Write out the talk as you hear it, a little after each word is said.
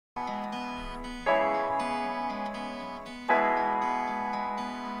Thank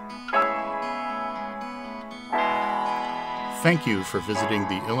you for visiting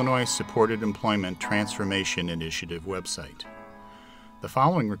the Illinois Supported Employment Transformation Initiative website. The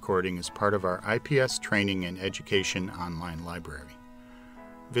following recording is part of our IPS Training and Education online library.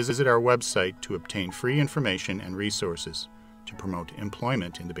 Visit our website to obtain free information and resources to promote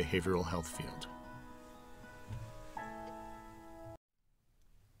employment in the behavioral health field.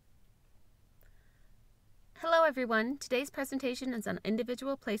 Hello everyone. Today's presentation is on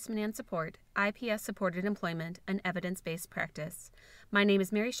Individual Placement and Support, IPS Supported Employment, and Evidence-Based Practice. My name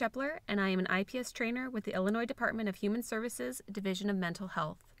is Mary Shepler, and I am an IPS trainer with the Illinois Department of Human Services, Division of Mental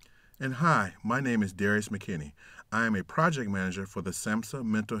Health. And hi, my name is Darius McKinney. I am a project manager for the SAMHSA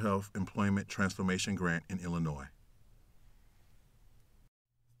Mental Health Employment Transformation Grant in Illinois.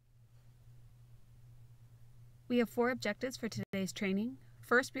 We have 4 objectives for today's training.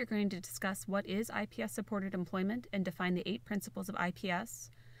 First, we are going to discuss what is IPS-supported employment and define the 8 principles of IPS,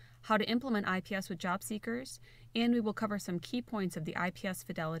 how to implement IPS with job seekers, and we will cover some key points of the IPS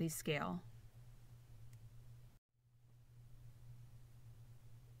Fidelity Scale.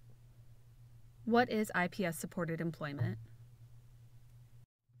 What is IPS-supported employment?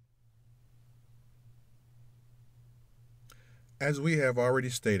 As we have already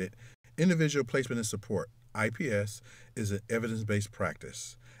stated, individual placement and support, IPS, is an evidence-based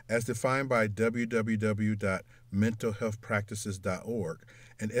practice. As defined by www.mentalhealthpractices.org,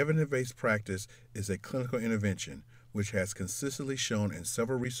 an evidence-based practice is a clinical intervention which has consistently shown in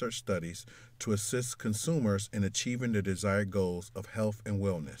several research studies to assist consumers in achieving their desired goals of health and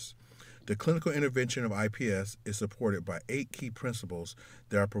wellness. The clinical intervention of IPS is supported by 8 key principles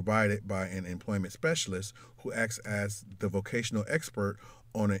that are provided by an employment specialist who acts as the vocational expert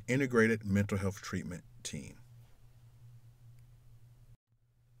on an integrated mental health treatment team.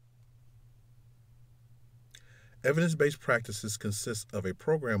 Evidence-based practices consist of a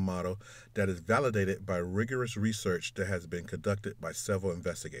program model that is validated by rigorous research that has been conducted by several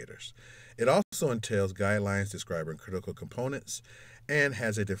investigators. It also entails guidelines describing critical components and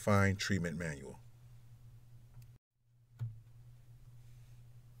has a defined treatment manual.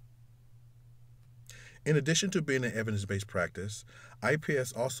 In addition to being an evidence-based practice,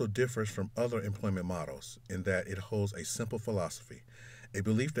 IPS also differs from other employment models in that it holds a simple philosophy, a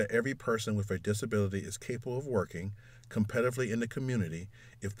belief that every person with a disability is capable of working competitively in the community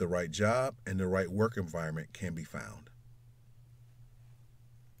if the right job and the right work environment can be found.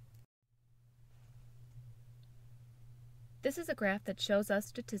 This is a graph that shows us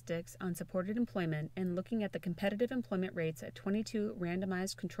statistics on supported employment and looking at the competitive employment rates at 22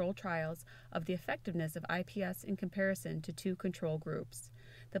 randomized controlled trials of the effectiveness of IPS in comparison to 2 control groups.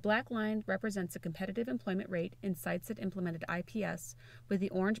 The black line represents the competitive employment rate in sites that implemented IPS, with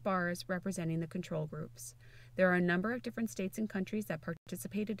the orange bars representing the control groups. There are a number of different states and countries that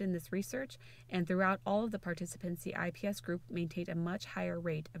participated in this research, and throughout all of the participants, the IPS group maintained a much higher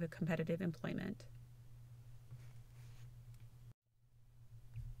rate of a competitive employment.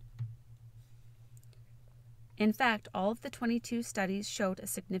 In fact, all of the 22 studies showed a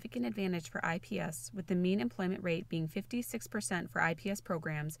significant advantage for IPS, with the mean employment rate being 56% for IPS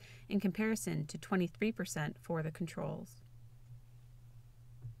programs in comparison to 23% for the controls.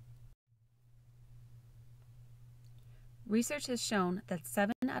 Research has shown that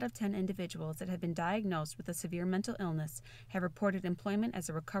 7 out of 10 individuals that have been diagnosed with a severe mental illness have reported employment as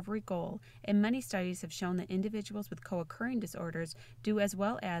a recovery goal, and many studies have shown that individuals with co-occurring disorders do as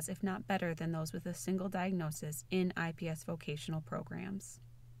well as, if not better, than those with a single diagnosis in IPS vocational programs.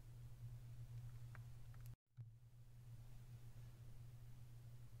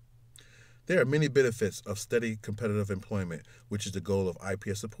 There are many benefits of steady competitive employment, which is the goal of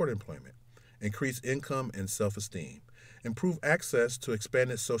IPS support employment. Increase income and self-esteem. Improve access to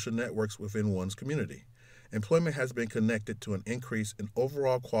expanded social networks within one's community. Employment has been connected to an increase in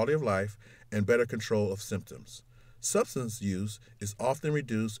overall quality of life and better control of symptoms. Substance use is often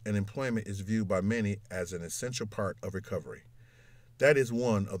reduced, and employment is viewed by many as an essential part of recovery. That is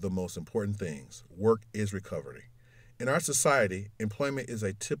one of the most important things. Work is recovery. In our society, employment is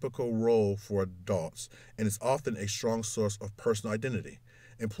a typical role for adults and is often a strong source of personal identity.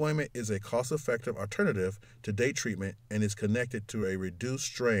 Employment is a cost-effective alternative to day treatment and is connected to a reduced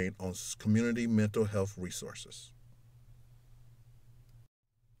strain on community mental health resources.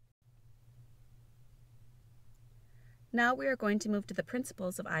 Now we are going to move to the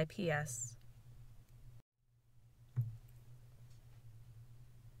principles of IPS.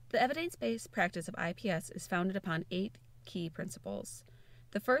 The evidence-based practice of IPS is founded upon 8 key principles.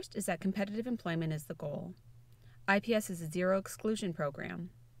 The first is that competitive employment is the goal. IPS is a zero exclusion program.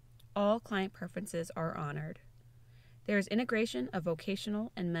 all client preferences are honored. There is integration of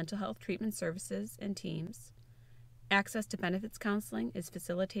vocational and mental health treatment services and teams. Access to benefits counseling is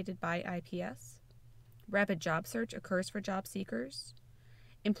facilitated by IPS. Rapid job search occurs for job seekers.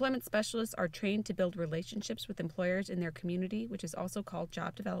 Employment specialists are trained to build relationships with employers in their community, which is also called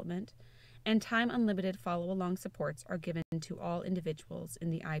job development. And time-unlimited follow-along supports are given to all individuals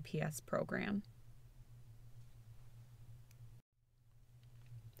in the IPS program.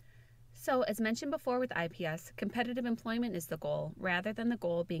 So, as mentioned before with IPS, competitive employment is the goal, rather than the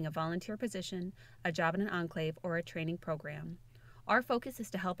goal being a volunteer position, a job in an enclave, or a training program. Our focus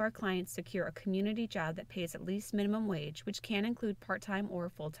is to help our clients secure a community job that pays at least minimum wage, which can include part-time or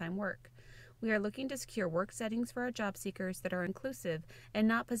full-time work. We are looking to secure work settings for our job seekers that are inclusive and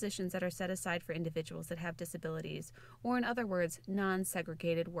not positions that are set aside for individuals that have disabilities, or in other words,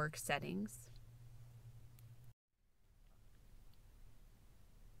 non-segregated work settings.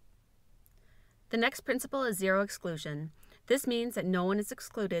 The next principle is zero exclusion. This means that no one is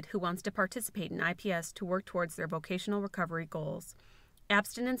excluded who wants to participate in IPS to work towards their vocational recovery goals.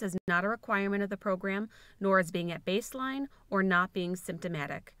 Abstinence is not a requirement of the program, nor is being at baseline or not being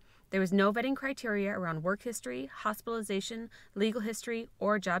symptomatic. There is no vetting criteria around work history, hospitalization, legal history,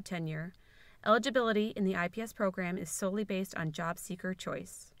 or job tenure. Eligibility in the IPS program is solely based on job seeker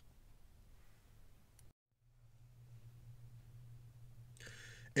choice.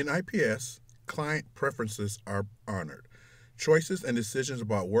 In IPS, client preferences are honored. Choices and decisions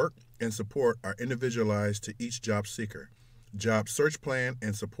about work and support are individualized to each job seeker. Job search plan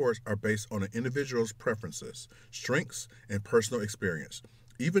and supports are based on an individual's preferences, strengths, and personal experience.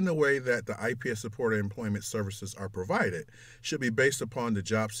 Even the way that the IPS supported employment services are provided should be based upon the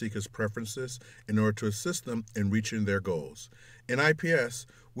job seeker's preferences in order to assist them in reaching their goals. In IPS,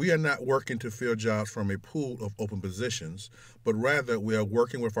 we are not working to fill jobs from a pool of open positions, but rather we are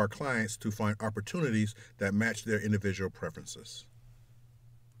working with our clients to find opportunities that match their individual preferences.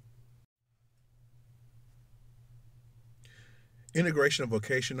 Integration of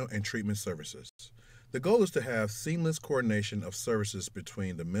vocational and treatment services. The goal is to have seamless coordination of services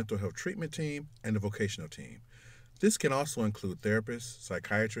between the mental health treatment team and the vocational team. This can also include therapists,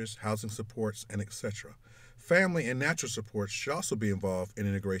 psychiatrists, housing supports, and etc. Family and natural supports should also be involved in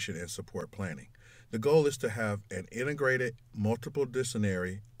integration and support planning. The goal is to have an integrated,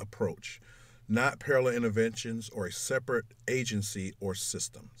 multidisciplinary approach, not parallel interventions or a separate agency or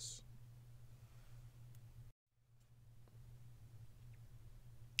systems.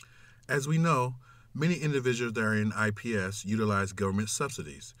 As we know, many individuals that are in IPS utilize government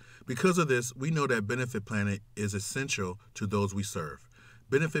subsidies. Because of this, we know that benefit planning is essential to those we serve.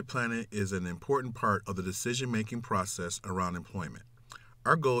 Benefit planning is an important part of the decision-making process around employment.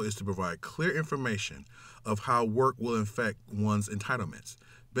 Our goal is to provide clear information of how work will affect one's entitlements.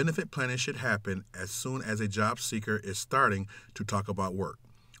 Benefit planning should happen as soon as a job seeker is starting to talk about work.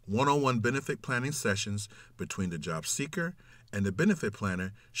 One-on-one benefit planning sessions between the job seeker and the benefit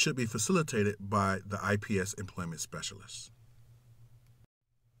planner should be facilitated by the IPS employment specialist.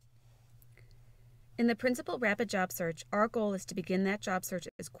 In the Principal Rapid Job Search, our goal is to begin that job search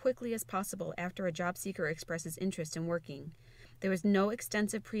as quickly as possible after a job seeker expresses interest in working. There is no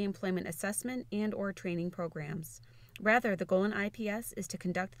extensive pre-employment assessment and/or training programs. Rather, the goal in IPS is to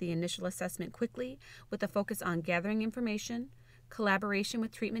conduct the initial assessment quickly with a focus on gathering information, collaboration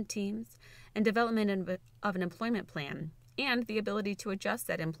with treatment teams, and development of an employment plan, and the ability to adjust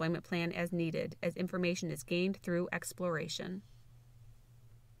that employment plan as needed as information is gained through exploration.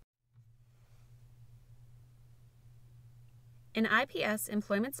 In IPS,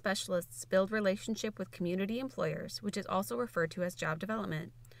 employment specialists build relationship with community employers, which is also referred to as job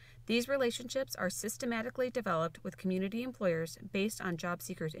development. These relationships are systematically developed with community employers based on job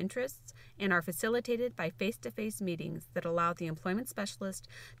seekers' interests and are facilitated by face-to-face meetings that allow the employment specialist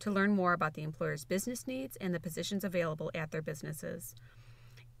to learn more about the employer's business needs and the positions available at their businesses.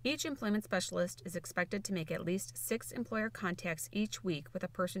 Each employment specialist is expected to make at least 6 employer contacts each week with a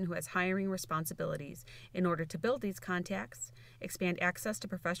person who has hiring responsibilities in order to build these contacts, expand access to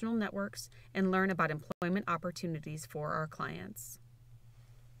professional networks, and learn about employment opportunities for our clients.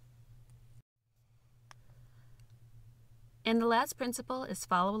 And the last principle is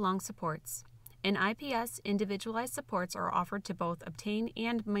follow-along supports. In IPS, individualized supports are offered to both obtain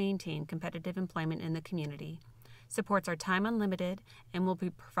and maintain competitive employment in the community. Supports are time unlimited and will be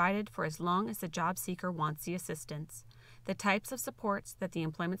provided for as long as the job seeker wants the assistance. The types of supports that the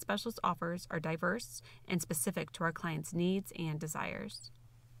employment specialist offers are diverse and specific to our clients' needs and desires.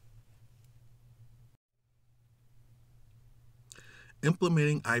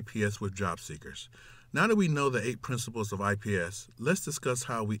 Implementing IPS with job seekers. Now that we know the 8 principles of IPS, let's discuss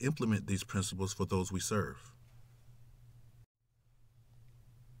how we implement these principles for those we serve.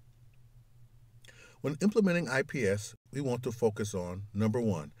 When implementing IPS, we want to focus on, number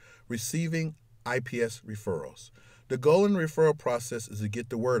 1, receiving IPS referrals. The goal in the referral process is to get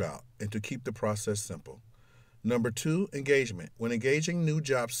the word out and to keep the process simple. Number 2, engagement. When engaging new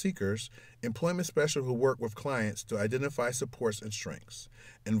job seekers, employment specialists will work with clients to identify supports and strengths,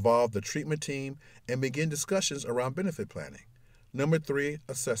 involve the treatment team, and begin discussions around benefit planning. Number 3,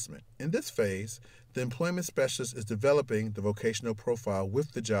 assessment. In this phase, the employment specialist is developing the vocational profile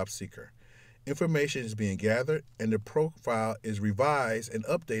with the job seeker. Information is being gathered, and the profile is revised and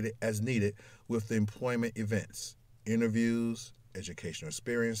updated as needed with the employment events, interviews, educational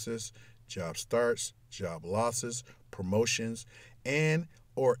experiences, job starts, job losses, promotions, and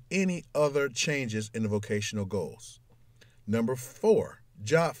or any other changes in the vocational goals. Number 4,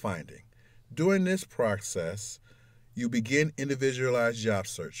 job finding. During this process, you begin individualized job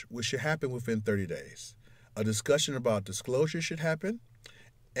search, which should happen within 30 days. A discussion about disclosure should happen,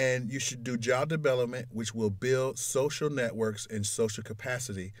 and you should do job development, which will build social networks and social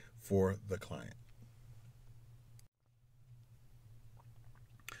capacity for the client.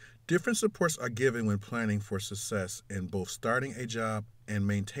 Different supports are given when planning for success in both starting a job and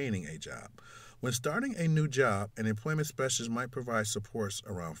maintaining a job. When starting a new job, an employment specialist might provide supports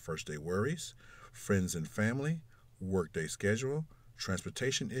around first-day worries, friends and family, workday schedule,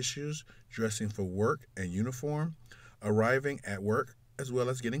 transportation issues, dressing for work and uniform, arriving at work as well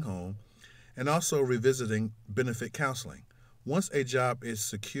as getting home, and also revisiting benefit counseling. Once a job is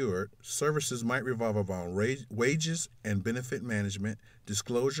secured, services might revolve around wages and benefit management,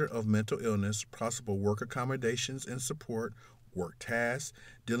 disclosure of mental illness, possible work accommodations and support, work tasks,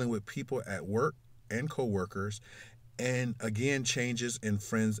 dealing with people at work and coworkers, and again, changes in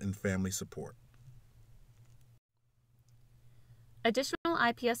friends and family support. Additional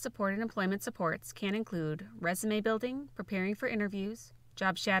IPS-supported employment supports can include resume building, preparing for interviews,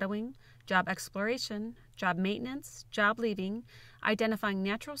 job shadowing, job exploration, job maintenance, job leaving, identifying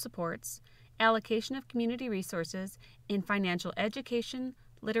natural supports, allocation of community resources, and financial education,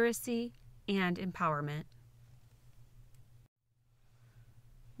 literacy, and empowerment.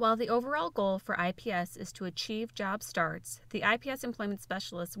 While the overall goal for IPS is to achieve job starts, the IPS employment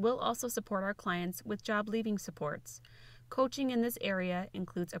specialist will also support our clients with job leaving supports. Coaching in this area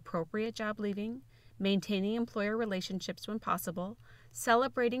includes appropriate job leaving, maintaining employer relationships when possible,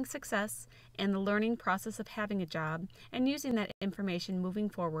 celebrating success, and the learning process of having a job, and using that information moving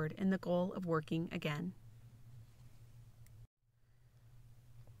forward in the goal of working again.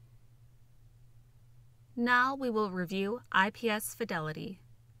 Now we will review IPS fidelity.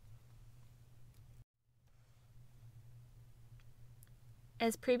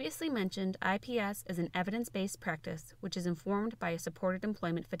 As previously mentioned, IPS is an evidence-based practice which is informed by a supported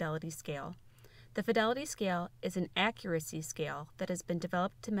employment fidelity scale. The fidelity scale is an accuracy scale that has been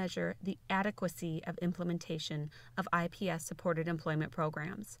developed to measure the adequacy of implementation of IPS-supported employment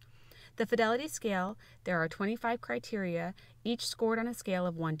programs. The fidelity scale, there are 25 criteria, each scored on a scale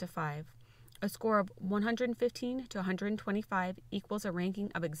of 1 to 5. A score of 115 to 125 equals a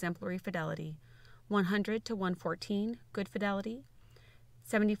ranking of exemplary fidelity, 100 to 114, good fidelity,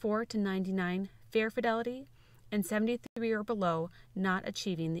 74 to 99, fair fidelity, and 73 or below, not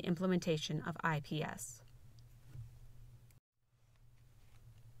achieving the implementation of IPS.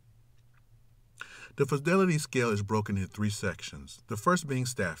 The fidelity scale is broken into 3 sections, the first being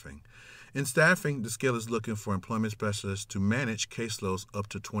staffing. In staffing, the scale is looking for employment specialists to manage caseloads up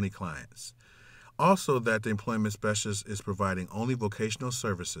to 20 clients. Also, that the employment specialist is providing only vocational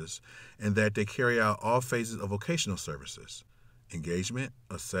services and that they carry out all phases of vocational services: engagement,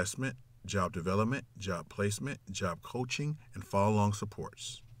 assessment, job development, job placement, job coaching, and follow-along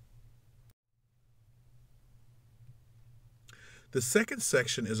supports. The second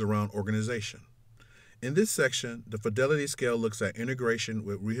section is around organization. In this section, the fidelity scale looks at integration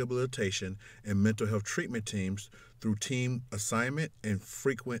with rehabilitation and mental health treatment teams through team assignment and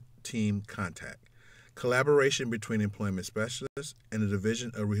frequent team contact, collaboration between employment specialists and the Division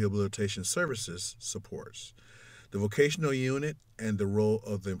of Rehabilitation Services supports, the vocational unit and the role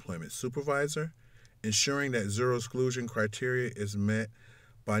of the employment supervisor, ensuring that zero exclusion criteria is met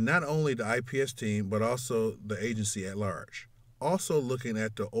by not only the IPS team but also the agency at large. Also looking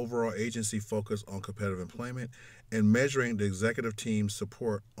at the overall agency focus on competitive employment and measuring the executive team's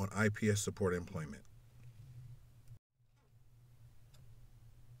support on IPS support employment.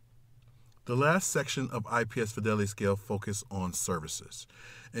 The last section of IPS Fidelity Scale focuses on services,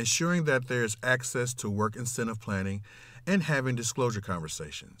 ensuring that there is access to work incentive planning and having disclosure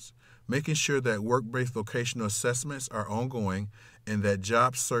conversations, making sure that work-based vocational assessments are ongoing and that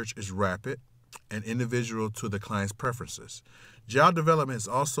job search is rapid and individual to the client's preferences. Job development is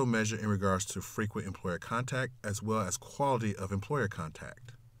also measured in regards to frequent employer contact as well as quality of employer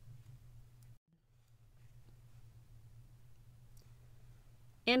contact.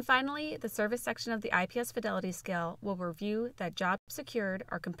 And finally, the service section of the IPS Fidelity Scale will review that jobs secured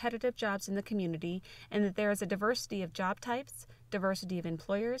are competitive jobs in the community and that there is a diversity of job types, diversity of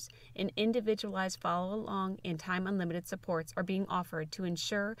employers, and individualized follow-along and time-unlimited supports are being offered to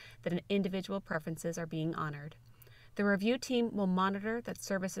ensure that individual preferences are being honored. The review team will monitor that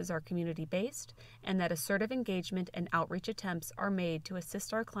services are community-based and that assertive engagement and outreach attempts are made to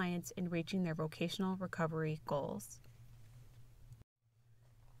assist our clients in reaching their vocational recovery goals.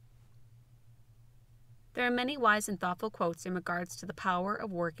 There are many wise and thoughtful quotes in regards to the power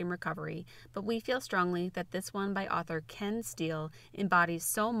of work in recovery, but we feel strongly that this one by author Ken Steele embodies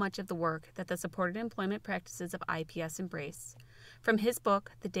so much of the work that the supported employment practices of IPS embrace. From his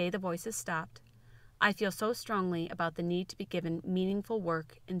book, The Day the Voices Stopped, I feel so strongly about the need to be given meaningful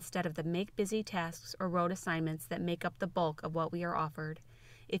work instead of the make-busy tasks or rote assignments that make up the bulk of what we are offered.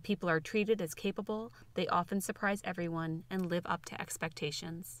 If people are treated as capable, they often surprise everyone and live up to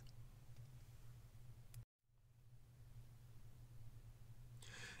expectations.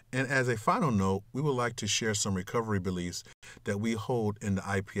 And as a final note, we would like to share some recovery beliefs that we hold in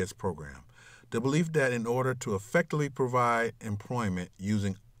the IPS program. The belief that in order to effectively provide employment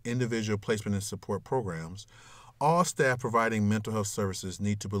using individual placement and support programs, all staff providing mental health services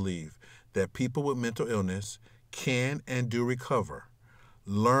need to believe that people with mental illness can and do recover,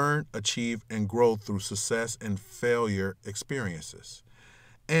 learn, achieve, and grow through success and failure experiences,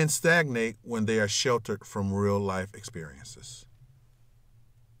 and stagnate when they are sheltered from real-life experiences.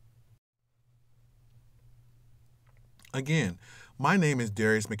 Again, my name is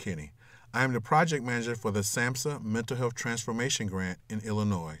Darius McKinney. I am the project manager for the SAMHSA Mental Health Transformation Grant in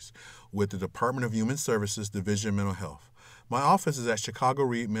Illinois with the Department of Human Services Division of Mental Health. My office is at Chicago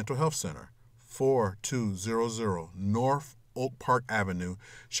Read Mental Health Center, 4200 North Oak Park Avenue,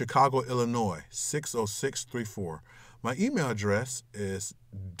 Chicago, Illinois, 60634. My email address is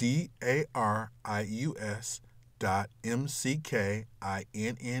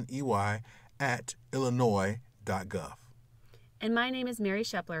darius.mckInney@illinois.gov. And my name is Mary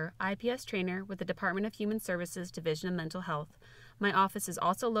Shepler, IPS trainer with the Department of Human Services Division of Mental Health. My office is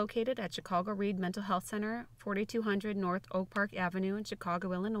also located at Chicago Read Mental Health Center, 4200 North Oak Park Avenue in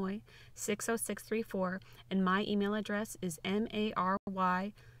Chicago, Illinois, 60634, and my email address is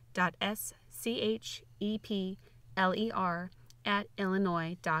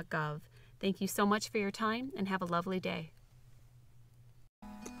mary.schepler@illinois.gov. Thank you so much for your time and have a lovely day.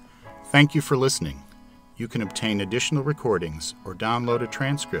 Thank you for listening. You can obtain additional recordings or download a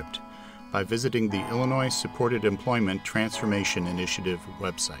transcript by visiting the Illinois Supported Employment Transformation Initiative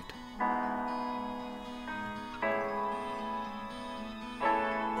website.